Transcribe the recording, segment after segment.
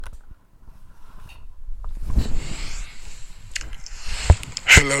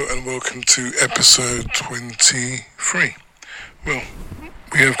Hello and welcome to episode 23. Well,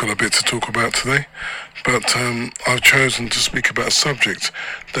 we have got a bit to talk about today, but I've chosen to speak about a subject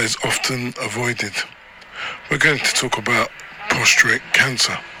that is often avoided. We're going to talk about prostrate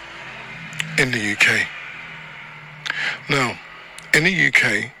cancer in the UK. Now, in the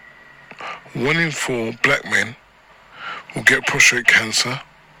UK, 1 in 4 black men will get prostrate cancer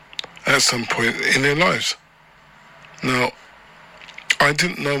at some point in their lives. Now, I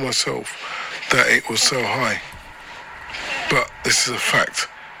didn't know myself that it was so high, but this is a fact.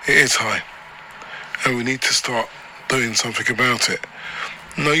 It is high, and we need to start doing something about it.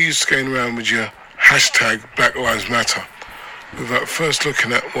 No use going around with your hashtag Black Lives Matter without first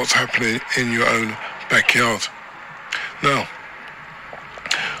looking at what's happening in your own backyard. Now,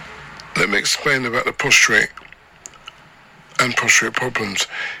 let me explain about the prostrate and prostrate problems,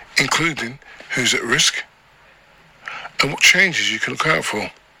 including who's at risk and what changes you can look out for.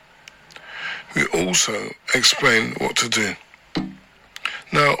 We also explain what to do.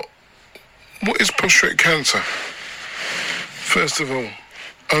 Now, what is prostrate cancer? First of all,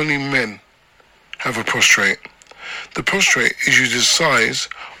 only men have a prostrate. The prostrate is usually the size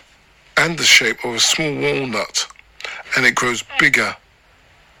and the shape of a small walnut, and it grows bigger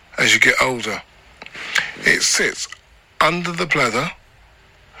as you get older. It sits under the bladder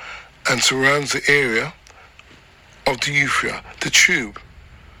and surrounds the area of the urethra, the tube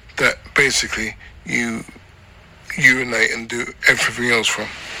that basically you urinate and do everything else from.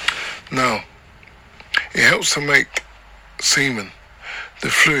 Now, it helps to make semen, the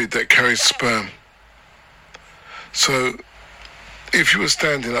fluid that carries sperm. So, if you were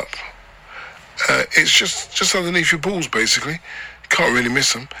standing up, it's just underneath your balls basically. Can't really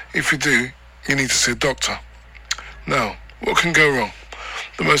miss them. If you do, you need to see a doctor. Now, what can go wrong?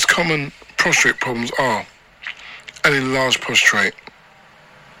 The most common prostrate problems are an enlarged prostrate.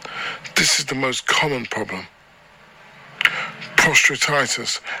 This is the most common problem.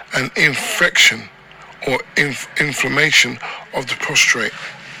 Prostatitis, an infection or inflammation of the prostrate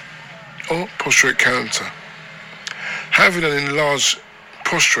or prostrate cancer. Having an enlarged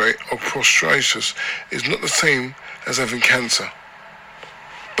prostrate or prostatitis is not the same as having cancer,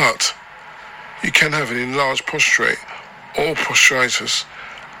 but you can have an enlarged prostrate or prostatitis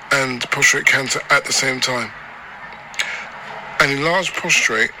and prostrate cancer at the same time. An enlarged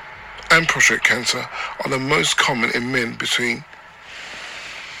prostrate and prostrate cancer are the most common in men between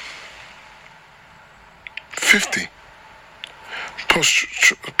 50.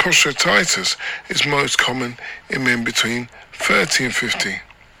 Prostatitis is most common in men between 30 and 50.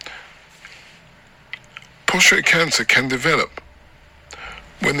 Prostrate cancer can develop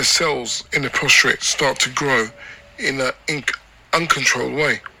when the cells in the prostrate start to grow in an uncontrolled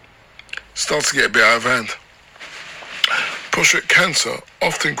way, start to get a bit out of hand. Prostrate cancer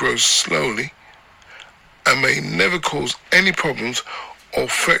often grows slowly and may never cause any problems or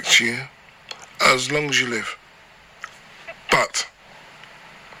affect you as long as you live. But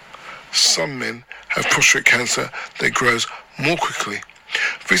some men have prostrate cancer that grows more quickly.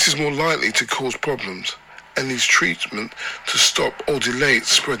 This is more likely to cause problems and needs treatment to stop or delay it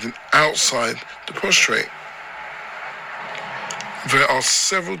spreading outside the prostrate. There are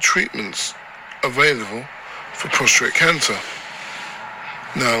several treatments available for prostrate cancer.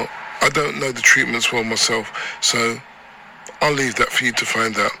 Now, I don't know the treatments well myself, so I'll leave that for you to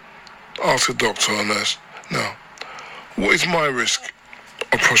find out. Ask a doctor or nurse. Now, what is my risk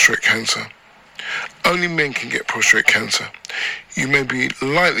of prostrate cancer? Only men can get prostrate cancer. You may be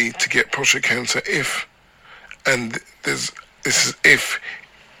likely to get prostrate cancer if, and this is if,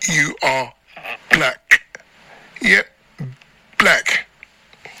 you are black. Yep, black.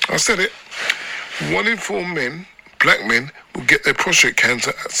 I said it. 1 in 4 men, black men, will get their prostrate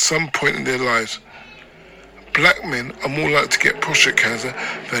cancer at some point in their lives. Black men are more likely to get prostrate cancer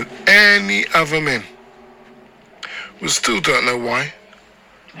than any other men. We still don't know why,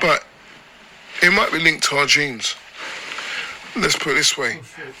 but it might be linked to our genes. Let's put it this way,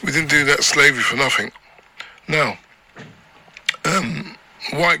 we didn't do that slavery for nothing. Now,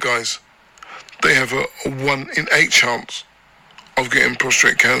 white guys, they have a 1 in 8 chance of getting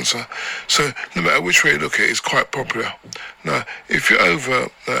prostrate cancer. So no matter which way you look at it, it's quite popular. Now, if you're over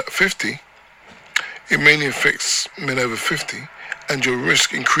 50, it mainly affects men over 50, and your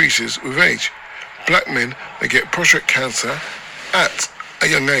risk increases with age. Black men may get prostrate cancer at a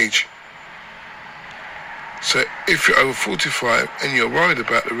young age. So if you're over 45 and you're worried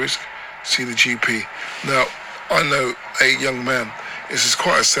about the risk, see the GP. Now, I know a young man, this is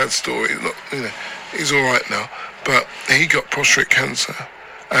quite a sad story. Look, he's all right now, but he got prostrate cancer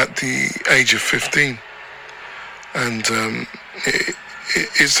at the age of 15, and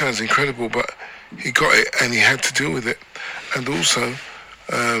It sounds incredible, but he got it and he had to deal with it. And also,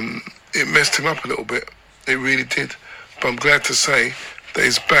 it messed him up a little bit. It really did. But I'm glad to say that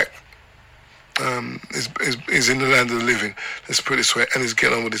he's back. He's in the land of the living, let's put it this way, and he's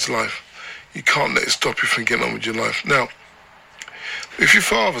getting on with his life. You can't let it stop you from getting on with your life. Now, if your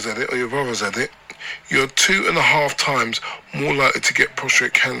father's had it or your brother's had it, you're 2.5 times more likely to get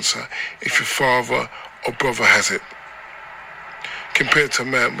prostate cancer if your father or brother has it, compared to a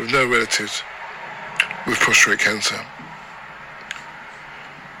man with no relatives with prostate cancer.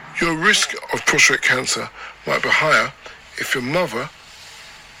 Your risk of prostate cancer might be higher if your mother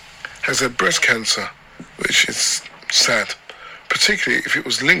has had breast cancer, which is sad, particularly if it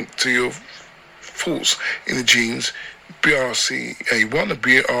was linked to your faults in the genes BRCA1 or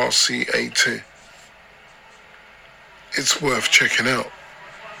BRCA2. It's worth checking out.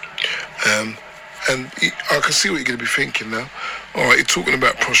 And I can see what you're going to be thinking now. All right, you're talking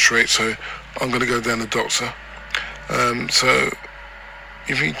about prostrate, so I'm going to go down the doctor. So,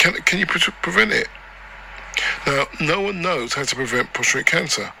 you think, can you prevent it? Now, no one knows how to prevent prostate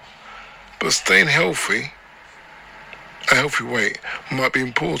cancer, but staying healthy, a healthy weight, might be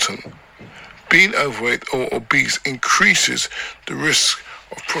important. Being overweight or obese increases the risk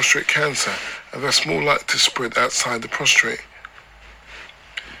of prostate cancer, and that's more likely to spread outside the prostate.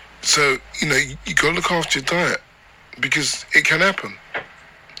 So, you got to look after your diet, because it can happen.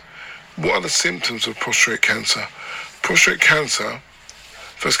 What are the symptoms of prostate cancer? Prostate cancer,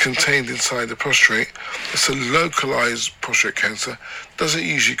 that's contained inside the prostate, it's a localized prostate cancer, doesn't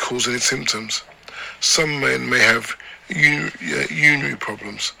usually cause any symptoms. Some men may have urinary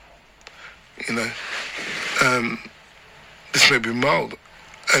problems. This may be mild,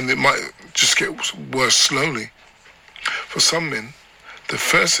 and it might just get worse slowly. For some men, the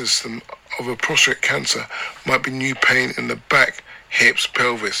first symptom of a prostate cancer might be new pain in the back, hips,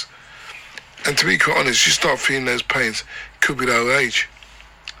 pelvis. And to be quite honest, you start feeling those pains, could be the old age.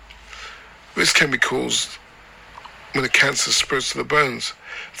 This can be caused when the cancer spreads to the bones.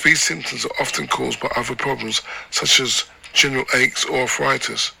 These symptoms are often caused by other problems, such as general aches or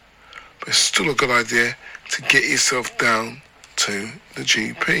arthritis. But it's still a good idea to get yourself down to the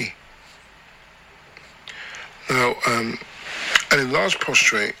GP. Now, an enlarged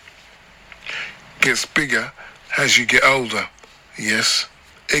prostate gets bigger as you get older. Yes,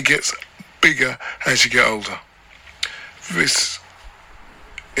 it gets bigger as you get older. This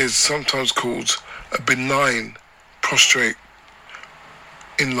is sometimes called a benign prostate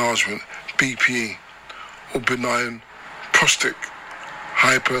enlargement, BPE, or benign prostate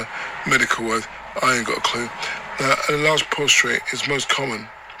hyper medical word. I ain't got a clue. Now, an enlarged prostate is most common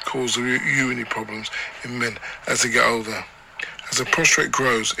cause of urinary problems in men as they get older. As the prostate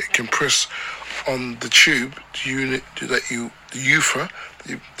grows, it can press on the tube, the urethra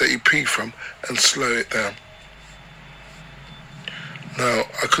that you pee from, and slow it down. Now,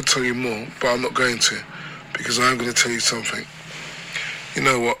 I could tell you more, but I'm not going to, because I'm going to tell you something. You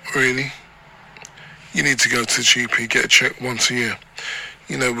know what, really? You need to go to the GP, get a check once a year.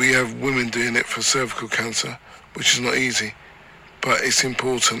 We have women doing it for cervical cancer, which is not easy, but it's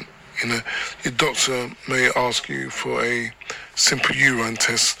important. Your doctor may ask you for a simple urine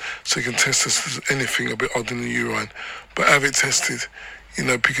test, so you can test if there's anything a bit odd in the urine, but have it tested,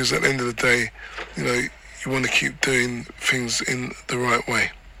 because at the end of the day, you want to keep doing things in the right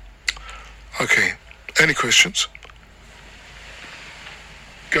way. Okay, any questions?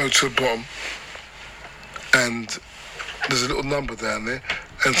 Go to the bottom, and there's a little number down there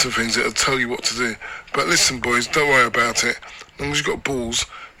and some things that'll tell you what to do. But listen, boys, don't worry about it. As long as you've got balls,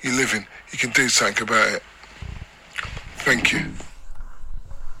 you're living. You can do something about it. Thank you.